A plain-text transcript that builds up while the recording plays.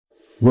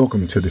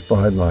Welcome to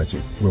Defy Logic,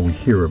 where we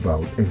hear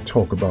about and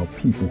talk about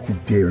people who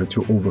dare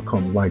to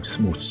overcome life's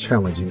most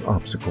challenging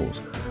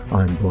obstacles.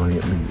 I'm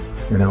Bryant Lee,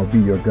 and I'll be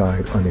your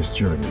guide on this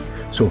journey,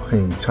 so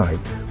hang tight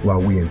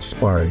while we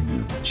inspire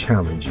you,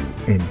 challenge you,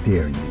 and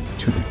dare you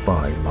to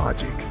defy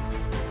logic.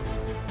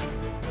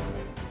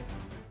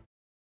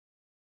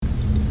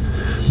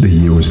 The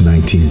year was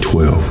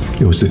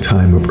 1912. It was the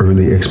time of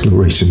early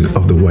exploration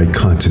of the White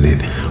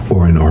Continent,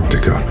 or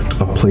Antarctica,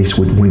 a place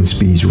with wind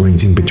speeds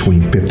ranging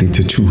between 50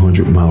 to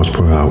 200 miles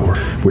per hour,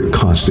 with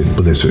constant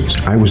blizzards.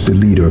 I was the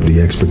leader of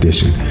the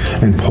expedition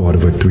and part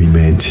of a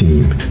three-man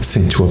team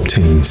sent to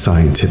obtain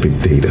scientific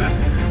data.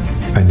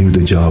 I knew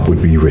the job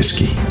would be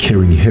risky.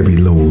 Carrying heavy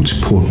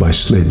loads pulled by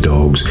sled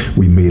dogs,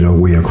 we made our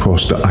way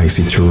across the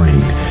icy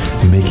terrain,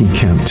 making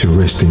camp to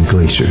rest in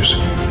glaciers.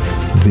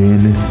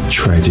 Then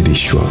tragedy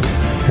struck,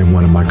 and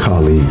one of my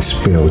colleagues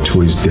fell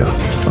to his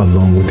death,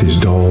 along with his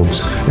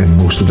dogs and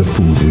most of the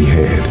food we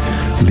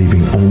had,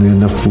 leaving only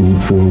enough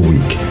food for a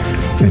week,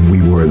 and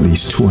we were at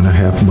least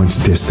 2.5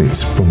 months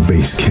distance from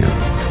base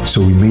camp.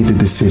 So we made the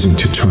decision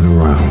to turn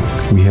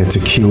around. We had to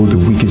kill the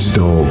weakest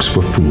dogs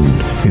for food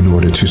in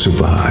order to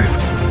survive.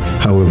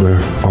 However,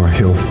 our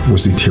health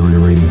was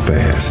deteriorating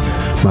fast.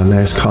 My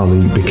last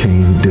colleague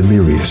became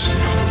delirious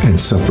and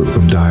suffered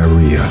from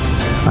diarrhea.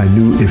 I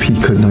knew if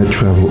he could not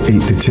travel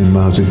 8 to 10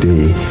 miles a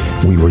day,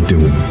 we were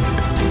doomed.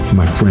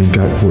 My friend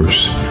got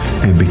worse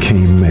and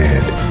became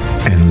mad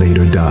and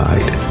later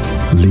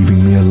died,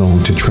 leaving me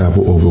alone to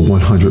travel over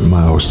 100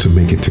 miles to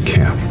make it to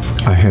camp.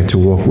 I had to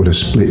walk with a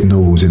split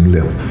nose and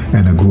lip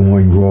and a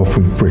groin raw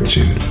from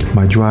friction.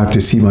 My drive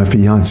to see my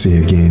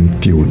fiancée again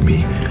fueled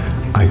me.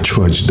 I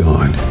trudged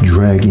on,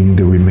 dragging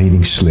the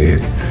remaining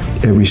sled.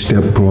 Every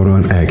step brought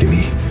on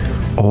agony.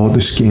 All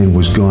the skin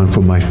was gone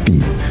from my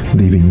feet,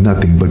 leaving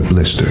nothing but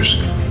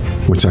blisters,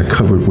 which I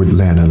covered with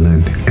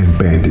lanolin and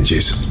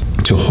bandages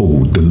to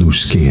hold the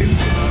loose skin.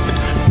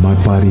 My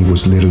body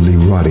was literally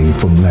rotting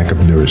from lack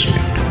of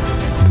nourishment.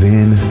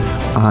 Then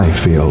I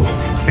fell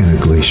in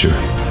a glacier.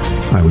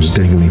 I was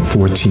dangling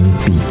 14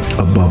 feet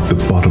above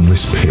the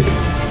bottomless pit.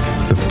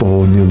 The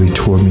fall nearly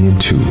tore me in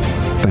two.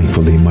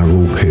 Thankfully, my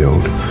rope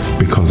held,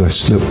 because I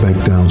slipped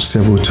back down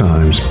several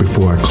times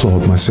before I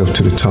clawed myself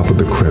to the top of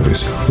the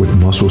crevice with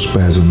muscle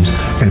spasms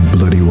and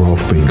bloody raw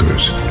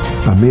fingers.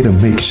 I made a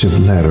makeshift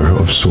ladder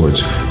of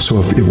sorts,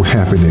 so if it would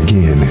happen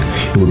again,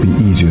 it would be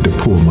easier to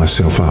pull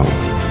myself out.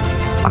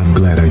 I'm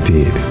glad I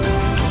did.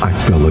 I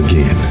fell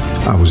again.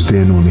 I was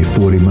then only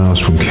 40 miles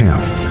from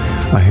camp.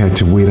 I had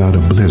to wait out a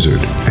blizzard,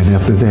 and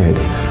after that,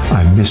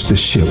 I missed the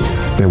ship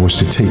that was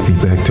to take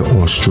me back to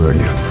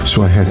Australia,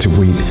 so I had to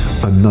wait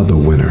another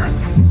winter,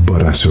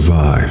 but I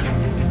survived.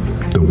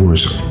 The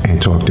worst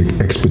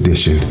Antarctic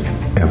expedition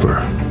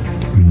ever.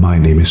 My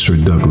name is Sir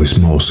Douglas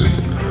Mawson.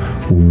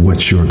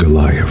 What's your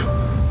Goliath?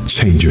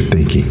 Change your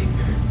thinking,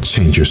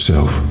 change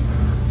yourself,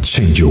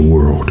 change your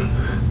world,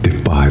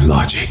 defy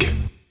logic.